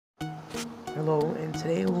Hello, and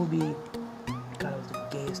today will be, God, it was the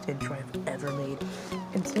gayest intro I've ever made.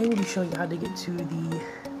 And today we'll be showing you how to get to the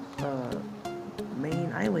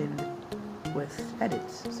main island with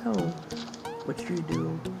edits. So, what you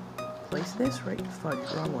do, place this, right? Fudge,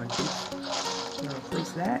 wrong one. Now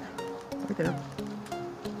place that right there,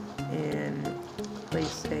 and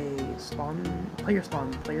place a player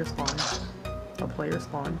spawn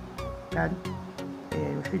pad.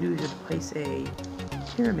 And what you do is just place a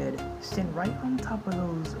pyramid, stand right on top of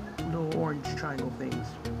those little orange triangle things.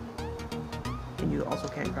 And you also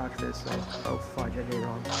can't crouch this, so, oh fudge, I did it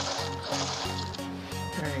wrong.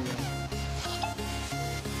 There you go.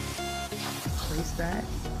 Place that,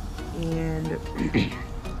 and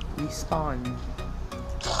respawn.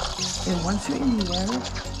 And once you're in the air,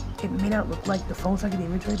 it may not look like the phone's like in the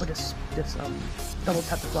inventory, but just double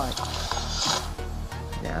tap to fly.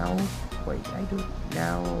 Now, wait, I do it?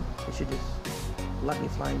 Now, it should just let me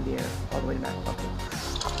fly in the air all the way to back. Okay.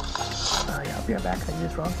 Yeah, I'll be right back. I did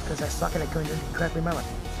this wrong because I suck at doing it correctly in my life.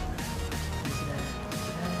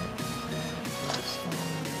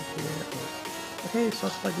 Okay, so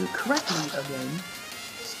if I do it correctly again,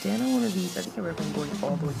 stand on one of these. I think I recommend going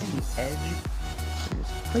all the way to the edge. And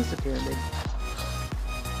just place a pyramid.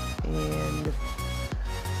 And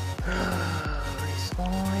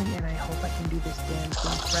respawn, and I hope I can do this damn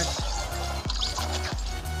thing correct.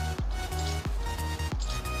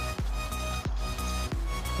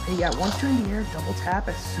 Okay, yeah, once you're in the air, double tap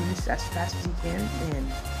as fast as you can,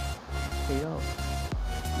 and there you go.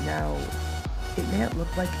 Now, it may not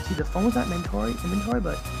look like, see, the phone's not inventory,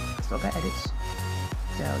 but I still got edits.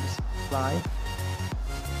 Now, just fly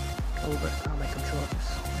over. Oh, my controls are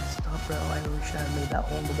so messed up, bro. I really should have made that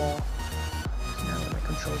hole in the wall. Now that my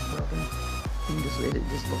control's broken, it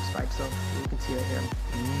just looks by itself. You can see right here,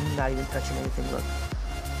 I'm not even touching anything. Look,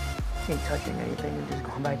 ain't touching anything, and just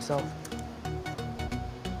going by itself.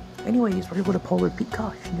 Anyways, we're gonna go to Polar Peak.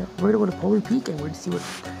 Gosh, you know, we're gonna go to Polar Peak, and we're gonna see what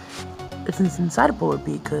it's inside of Polar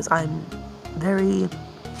Peak, because I'm very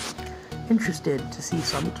interested to see.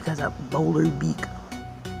 So I'm gonna guys at Polar Peak.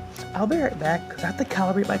 I'll be right back because I have to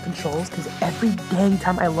calibrate my controls, because every dang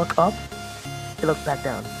time I look up, it looks back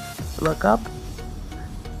down. Look up.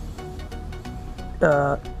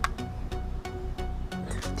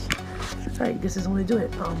 Sorry, this is only to do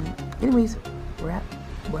it. Anyways, we're at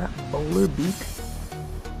Polar Peak.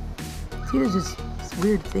 See, there's this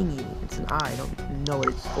weird thingy. It's an eye. I don't know what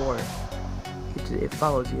it's for. It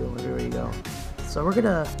follows you everywhere you go. So we're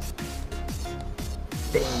gonna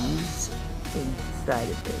phase inside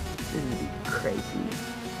of it. This is gonna be crazy.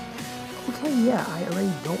 Okay, yeah, I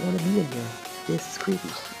already don't want to be in here. This is creepy.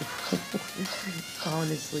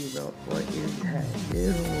 Honestly, bro, what is that?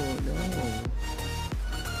 Ew,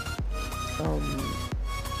 no.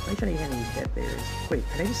 I'm trying to get these dead bears. Wait,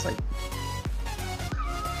 can I just like?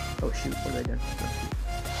 Oh shoot, what have I done? Oh, shoot.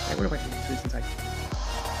 What if I can do this inside?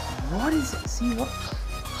 What is it? See what?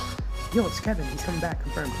 Yo, it's Kevin. He's coming back.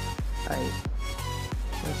 Confirmed.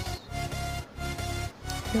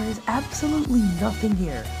 There is absolutely nothing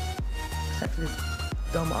here except for this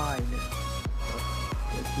dumb eye.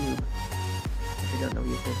 The cube. If you don't know,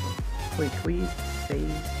 you can. Wait, can we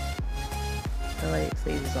phase? Alright,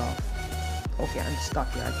 phase off. Okay, I'm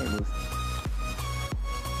stuck here. I can't move.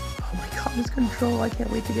 Oh my god, this control. I can't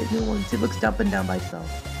wait to get new ones. It looks up and down by itself.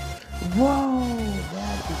 Whoa,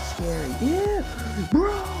 that is scary. Yeah,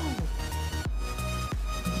 bro.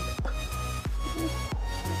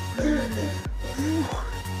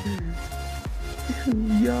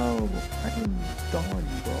 Yo, I am done,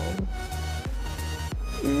 bro.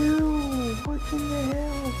 Ew, what in the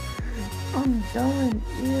hell? I'm done.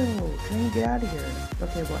 Ew, can I get out of here?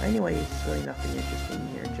 Okay, well, anyway, it's really nothing interesting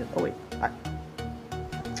here. Just, oh wait,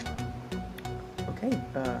 okay,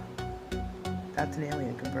 that's an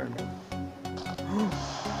alien confirmed.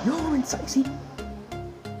 No, I'm inside. See,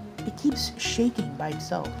 it keeps shaking by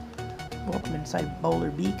itself. Welcome inside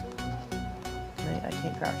Polar Peak. I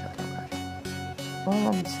can't crouch. I can't crouch. Oh,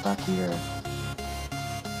 I'm stuck here.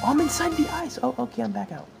 Oh, I'm inside the ice. Oh, okay, I'm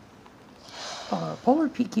back out. Polar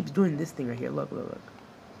Peak keeps doing this thing right here. Look.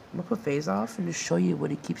 I'm gonna put phase off and just show you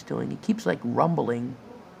what it keeps doing. It keeps like rumbling.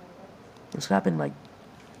 What's happened? Like,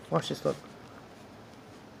 watch this. Look.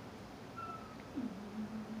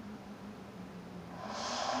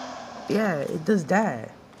 Yeah, it does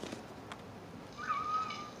that.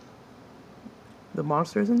 The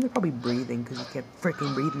monsters in there probably breathing because he can't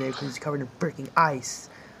freaking breathe in there because he's covered in freaking ice.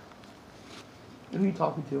 Who are you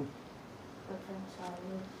talking to?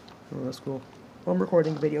 Oh, that's cool. Well, I'm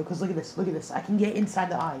recording a video because look at this. Look at this. I can get inside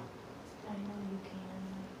the eye. I know you can.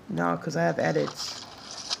 No, because I have edits.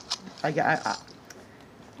 I got.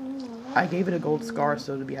 Oh, I gave it a gold scar,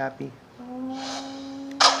 so to be happy.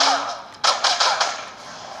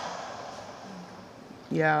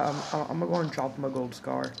 Yeah, I'm gonna go and drop him a gold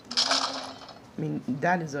scar. I mean,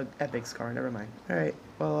 that is an epic scar, never mind. Alright,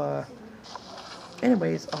 well,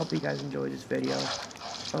 anyways, I hope you guys enjoyed this video.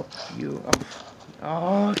 Can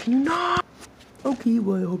you not? Okay,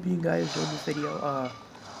 well, I hope you guys enjoyed this video.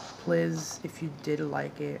 Please, if you did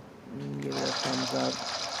like it, give it a thumbs up.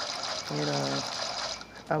 And,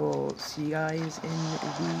 I will see you guys in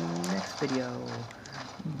the next video.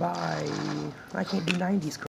 Bye. I can't do 90s.